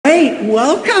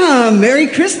Welcome. Merry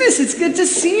Christmas. It's good to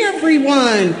see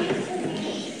everyone.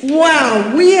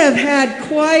 Wow, we have had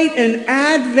quite an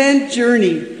Advent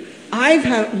journey. I've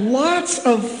had lots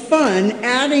of fun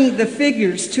adding the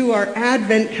figures to our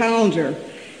Advent calendar.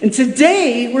 And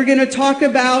today we're going to talk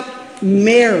about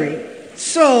Mary.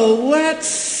 So let's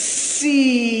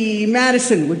see.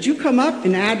 Madison, would you come up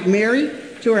and add Mary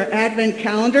to our Advent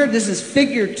calendar? This is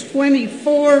figure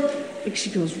 24. I think she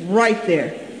goes right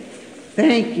there.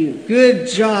 Thank you. Good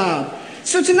job.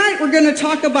 So tonight we're going to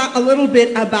talk about a little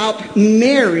bit about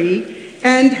Mary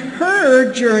and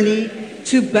her journey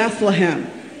to Bethlehem.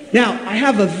 Now, I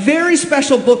have a very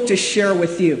special book to share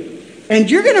with you.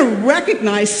 And you're going to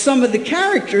recognize some of the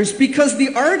characters because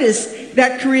the artist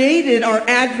that created our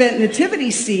Advent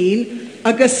nativity scene,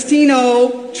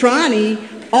 Agostino Trani,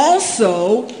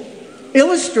 also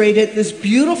illustrated this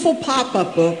beautiful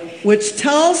pop-up book which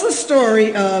tells the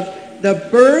story of the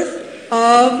birth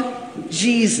of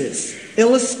Jesus,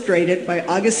 illustrated by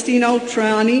Agostino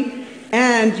Trani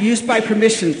and used by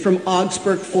permission from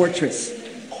Augsburg Fortress.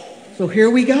 So here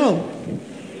we go.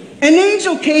 An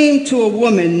angel came to a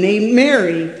woman named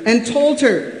Mary and told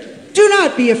her, "Do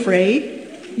not be afraid.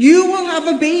 You will have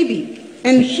a baby,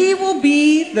 and he will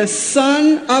be the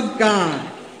Son of God."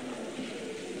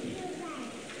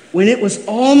 When it was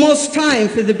almost time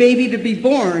for the baby to be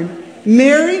born,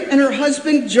 Mary and her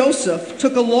husband Joseph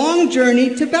took a long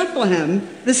journey to Bethlehem,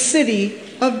 the city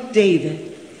of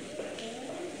David.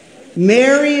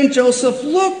 Mary and Joseph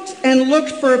looked and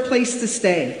looked for a place to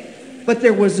stay, but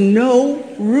there was no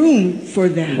room for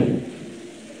them.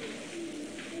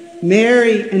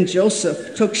 Mary and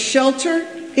Joseph took shelter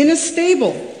in a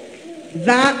stable.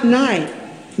 That night,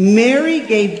 Mary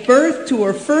gave birth to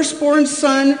her firstborn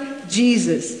son,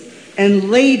 Jesus, and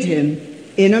laid him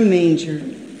in a manger.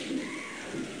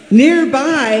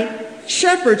 Nearby,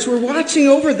 shepherds were watching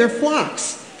over their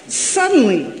flocks.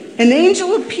 Suddenly, an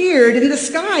angel appeared in the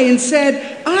sky and said,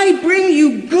 "I bring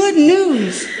you good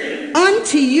news.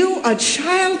 Unto you a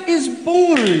child is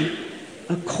born."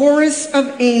 A chorus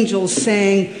of angels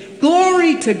sang,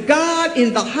 "Glory to God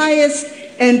in the highest,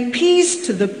 and peace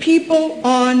to the people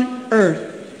on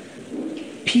earth."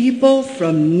 People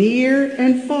from near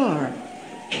and far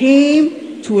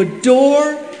came to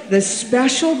adore the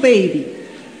special baby,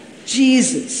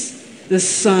 Jesus, the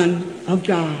Son of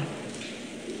God.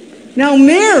 Now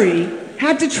Mary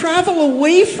had to travel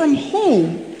away from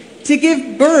home to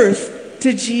give birth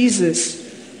to Jesus,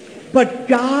 but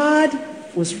God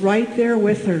was right there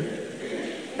with her.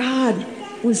 God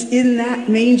was in that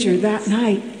manger that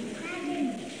night.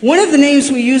 One of the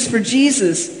names we use for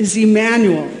Jesus is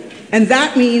Emmanuel, and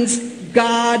that means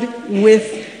God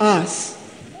with us.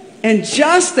 And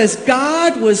just as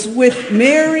God was with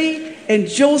Mary and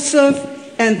Joseph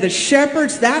and the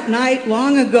shepherds that night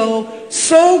long ago,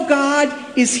 so God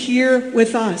is here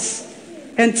with us.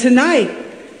 And tonight,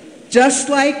 just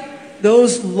like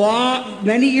those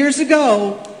many years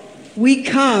ago, we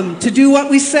come to do what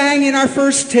we sang in our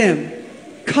first hymn.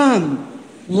 Come,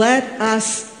 let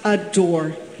us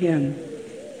adore him.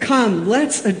 Come,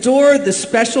 let's adore the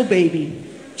special baby,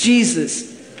 Jesus,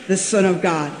 the Son of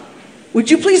God. Would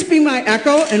you please be my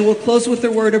echo, and we'll close with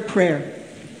a word of prayer.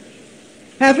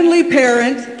 Heavenly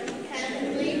Parent,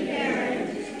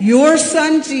 your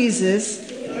Son Jesus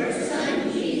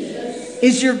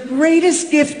is your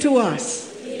greatest gift to us,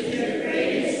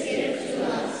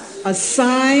 a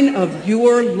sign of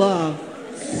your love.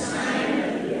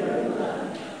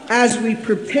 As we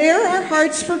prepare our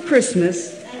hearts for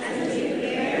Christmas,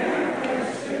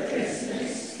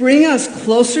 bring us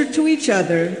closer to each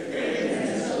other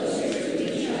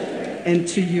and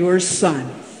to your Son.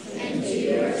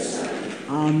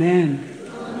 Amen.